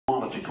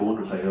touch a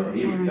corner and say, oh,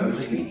 here he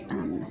goes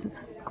again. This is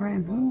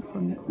Graham Hall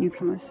from New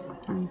Plymouth,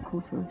 and of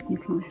course we're New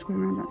Plymouth Square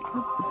Roundabouts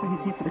Club. So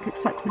he's here for the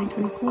Kickstart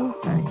 2024,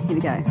 so here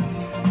we go.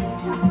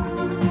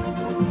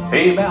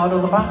 Hey, bow to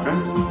the partner,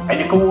 and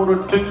you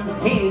corner 2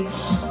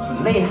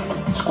 heads,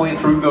 left, square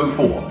through, go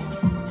 4.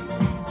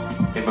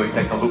 Everybody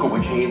takes a look at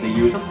which hand they're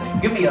using.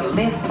 Give me a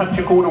left touch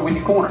a corner with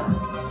your corner.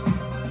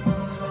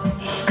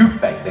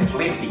 Scoot back, that's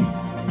lefty.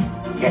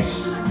 Yes.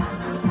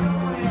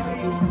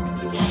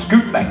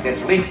 Scoot back,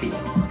 that's lefty.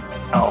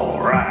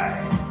 Alright.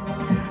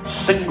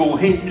 Single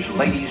hinge,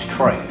 ladies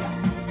trade.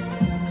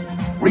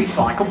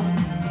 Recycle.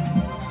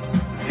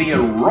 Veer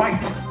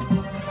right.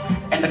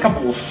 And the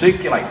couple will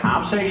circulate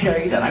half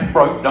sachet, that ain't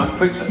broke, don't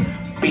fix it.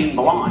 Bend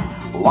the line.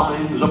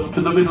 Lines up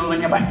to the middle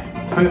and your back.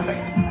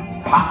 Perfect.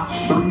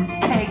 Pass through,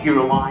 tag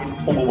your line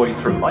all the way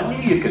through. I knew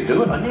you could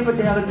do it, I never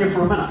doubted you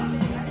for a minute.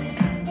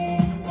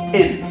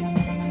 In.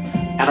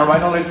 And a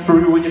right or left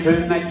through when you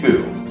turn that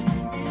girl.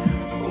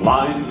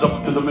 Lines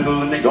up to the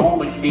middle and they're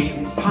gone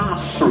again.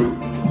 Pass through,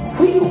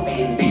 wheel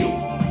and deal.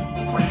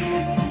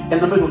 In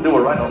the middle, do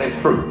a right or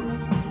left through.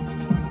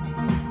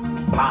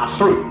 Pass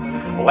through.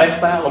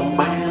 Left out,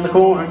 man in the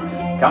corner.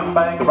 Come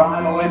back,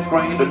 right or left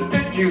grinder.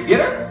 Did you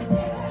get her?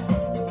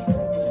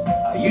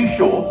 Are you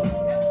sure?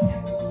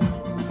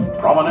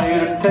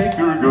 Promenade and take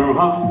her, go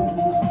home.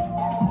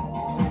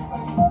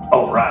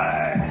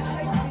 Alright.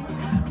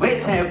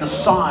 Let's have the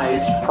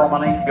sides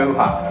promenade, go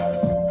half.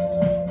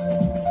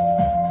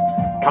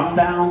 Come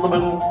down the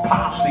middle,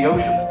 past the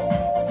ocean.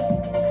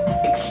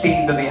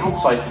 Extend to the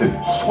outside too.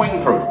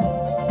 Swing through.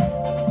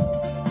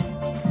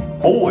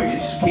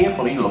 Boys,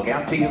 carefully look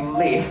out to your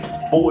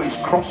left. Boys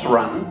cross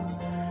run.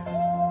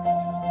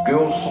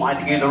 Girls slide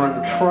together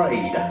and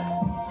trade.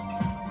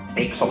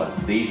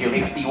 Excellent. There's your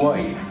lefty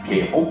wave.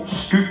 Careful.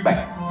 Scoot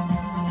back.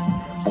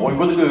 Boy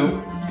with a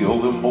girl.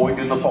 Girl and boy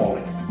do the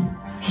falling.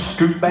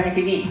 Scoot back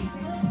again.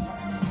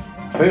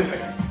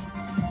 Perfect.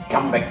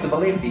 Come back to the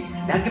lefty.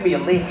 Now give me a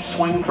left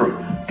swing through.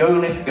 Go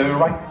left, go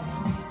right.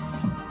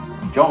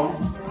 John.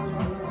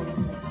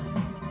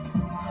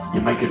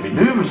 You're making me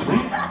nervous,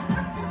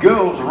 man.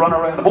 Girls run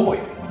around the boy.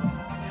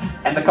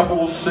 And the couple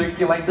will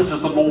circulate. This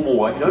is the normal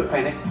way. Don't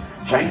panic.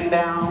 Chain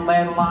down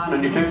that line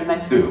and you turn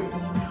that girl.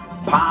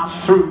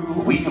 Pass through,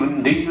 wheel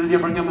and deal, you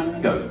bring them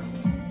and go.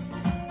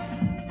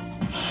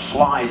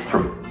 Slide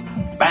through.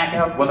 Back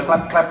out with a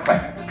clap, clap,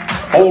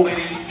 clap. All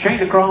ladies,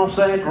 chain across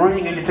that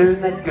ring and you turn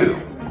that girl.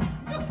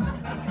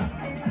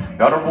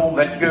 Gotta roll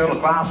that girl a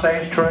glass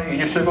ashtray and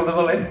you circle to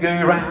the left, go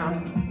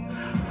round.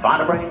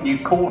 Find a brand new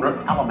corner,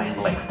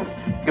 Alaman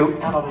left. Go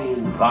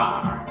Alaman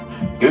var.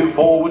 Go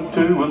forward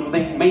two and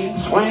then meet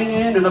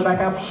swinging in a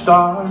backup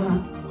star.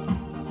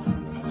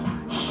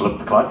 Slip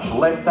the clutch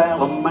left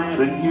Alaman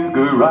and you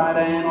go right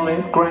and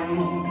left grand.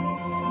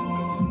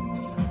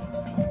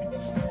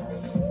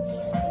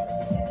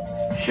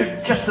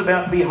 Should just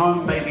about be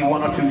home, maybe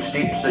 1 or 2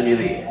 steps and you're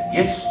there.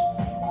 Yes?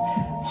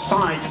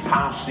 Sides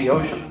past the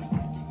ocean.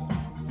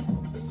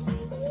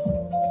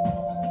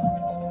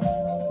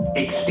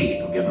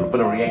 Extend, we'll give it a bit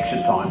of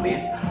reaction time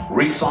there.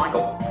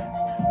 Recycle,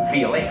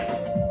 veer left.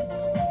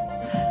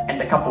 And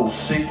the couple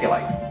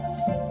circulate.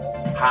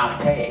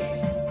 Half tag.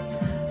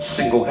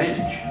 Single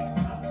hinge.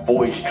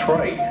 Boys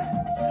trade.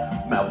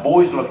 Now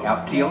boys look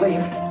out to your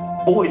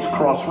left. Boys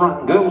cross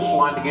run. Girls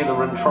slide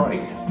together and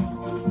trade.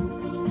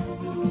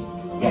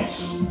 Yes.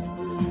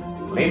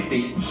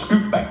 Lefty,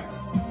 scoot back.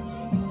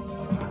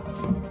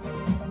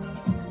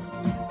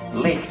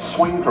 Left,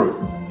 swing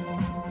through.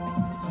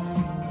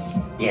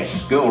 Yes,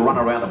 girl run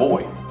around the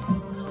boy.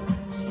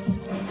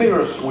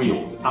 Ferris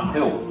wheel,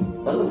 uphill.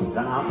 Oh,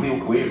 done uphill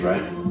queer,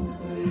 right?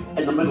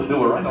 In the middle,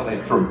 do a right or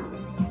left through.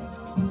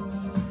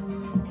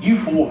 You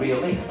 4 veer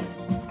left.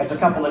 As a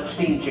couple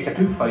extend, check a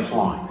 2-face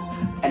line.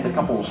 And the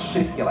couple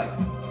circulate.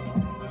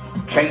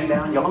 Chain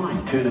down your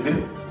line, turn a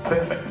girl.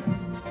 Perfect.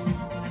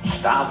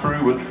 Start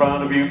through in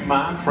front of you,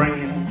 my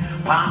friend.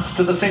 Pass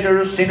to the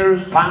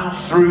centres,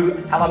 pass through.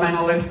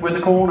 Alamana left with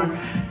the corner.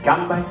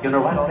 Come back in a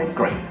right or left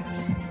green.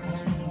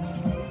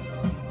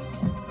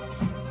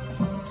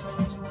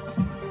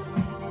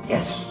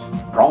 Yes,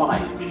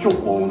 promenade, short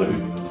wall do.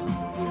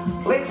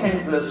 Let's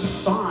have the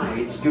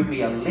sides give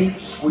me a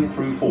left square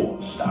through 4.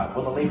 Start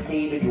with the left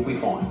hand and you'll be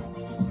fine.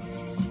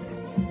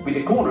 With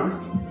the corner,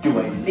 do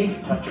a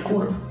left touch a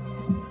quarter.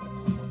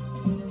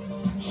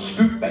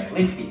 Scoot back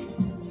lefty.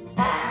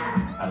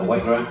 Other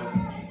way round.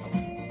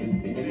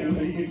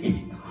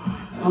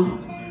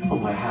 Oh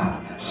my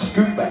heart.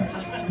 Scoot back.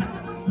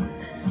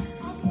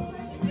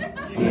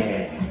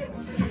 Yeah.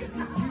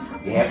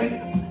 You happy?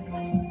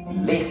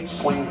 Left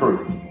swing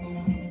through.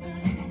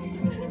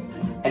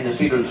 And the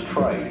centres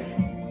trade.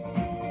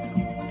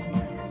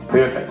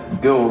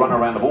 Perfect. Girl run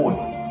around the boy.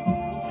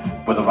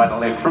 With the right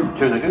and left through,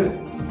 turn a girl.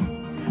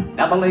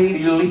 Now the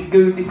lady, let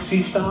go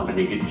Dixie stop and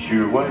you get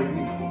your way.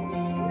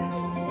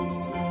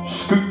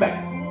 Scoot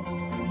back.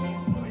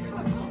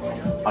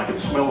 I can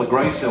smell the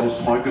grey cells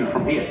smoking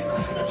from here.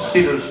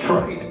 Centres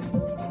trade.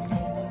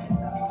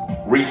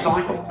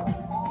 Recycle.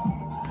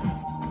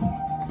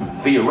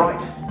 Veer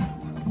right.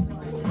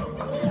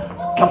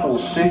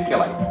 Couples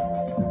circulate.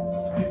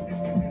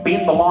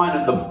 Bend the line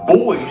and the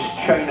boys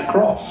chain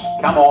across.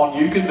 Come on,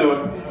 you can do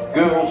it.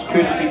 Girls,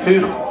 courtesy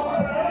to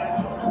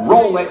them.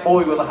 Roll that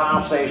boy with a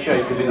half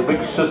sachet because he's a big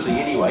sissy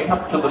anyway,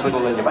 up to the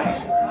middle of your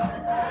back.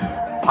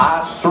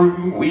 Pass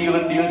through, wheel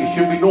and deal. You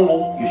should be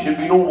normal. You should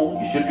be normal.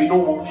 You should be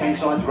normal. Change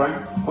sides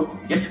round.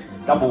 Yep,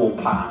 double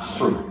pass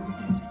through.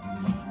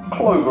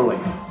 Cloverleaf.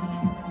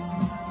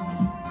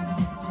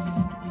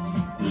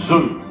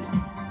 Zoom.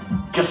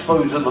 Just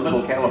those in the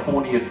middle,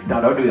 California.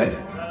 No, don't do that.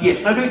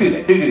 Yes, no, do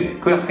that. Do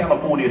that.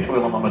 California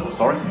twirl in the middle,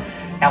 sorry.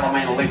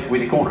 Alamana left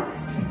with the corner.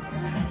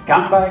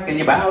 Come back and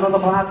you bow to the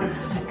partner.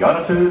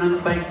 Gotta turn and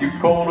thank you,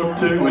 corner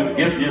two, and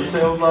give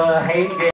yourselves a hand.